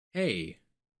Hey,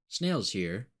 Snails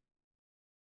here.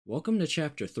 Welcome to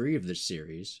Chapter 3 of this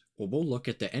series, where we'll look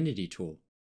at the Entity tool.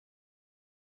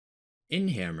 In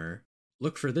Hammer,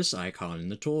 look for this icon in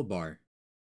the toolbar.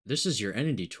 This is your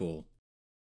Entity tool.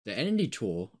 The Entity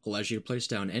tool allows you to place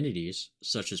down entities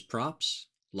such as props,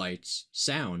 lights,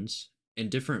 sounds, and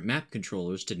different map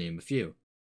controllers to name a few.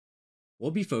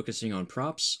 We'll be focusing on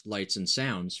props, lights, and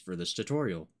sounds for this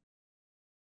tutorial.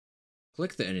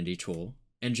 Click the Entity tool,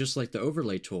 and just like the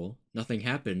Overlay tool, nothing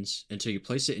happens until you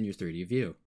place it in your 3D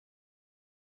view.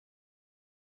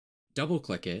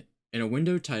 Double-click it, and a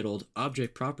window titled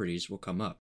Object Properties will come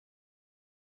up.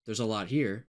 There's a lot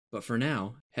here, but for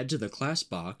now, head to the class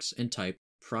box and type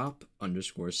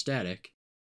prop_static,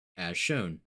 as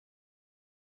shown.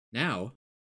 Now,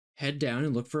 head down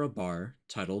and look for a bar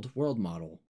titled World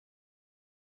Model.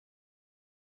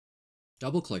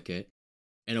 Double-click it,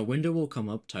 and a window will come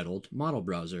up titled Model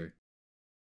Browser.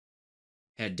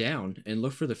 Head down and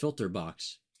look for the filter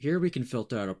box. Here we can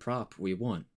filter out a prop we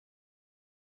want.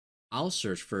 I'll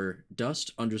search for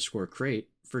dust_crate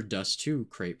for dust2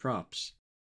 crate props.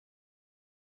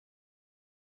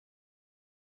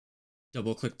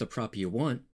 Double-click the prop you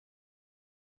want,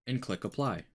 and click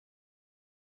Apply.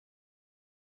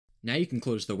 Now you can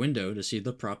close the window to see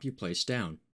the prop you placed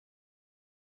down.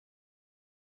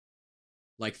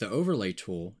 Like the Overlay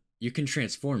tool, you can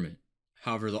transform it.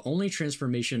 However, the only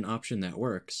transformation option that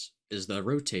works is the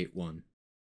Rotate one.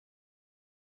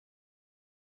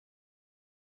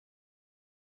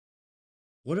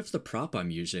 What if the prop I'm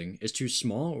using is too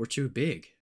small or too big?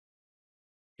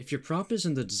 If your prop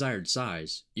isn't the desired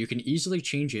size, you can easily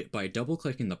change it by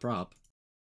double-clicking the prop.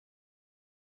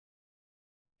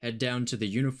 Head down to the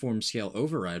Uniform Scale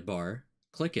Override bar,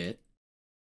 click it,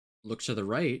 look to the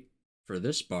right for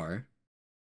this bar,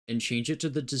 and change it to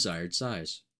the desired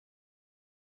size.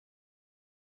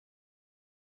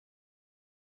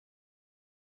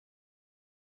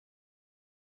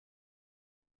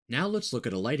 Now let's look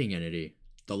at a lighting entity.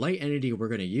 The light entity we're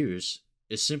going to use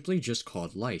is simply just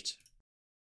called Light.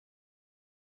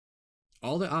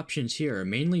 All the options here are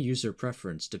mainly user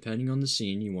preference depending on the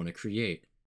scene you want to create.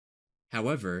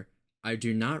 However, I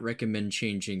do not recommend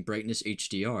changing Brightness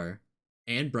HDR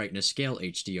and Brightness Scale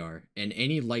HDR in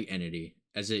any light entity,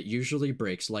 as it usually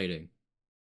breaks lighting.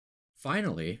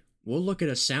 Finally, we'll look at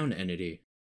a sound entity.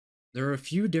 There are a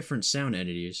few different sound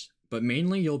entities, but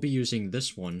mainly you'll be using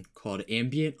this one called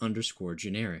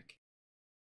ambient_generic.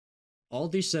 All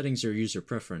these settings are user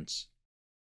preference.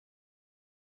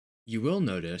 You will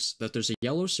notice that there's a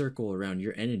yellow circle around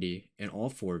your entity in all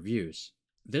 4 views.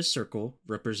 This circle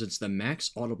represents the max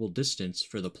audible distance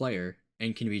for the player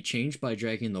and can be changed by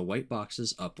dragging the white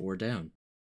boxes up or down.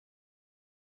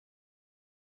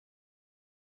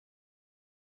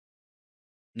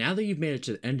 Now that you've made it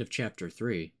to the end of Chapter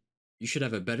 3, you should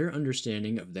have a better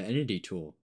understanding of the Entity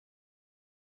tool.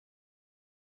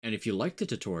 And if you liked the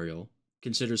tutorial,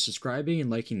 consider subscribing and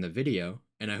liking the video,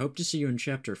 and I hope to see you in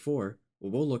Chapter 4,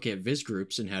 where we'll look at viz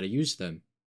groups and how to use them.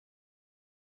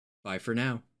 Bye for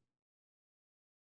now.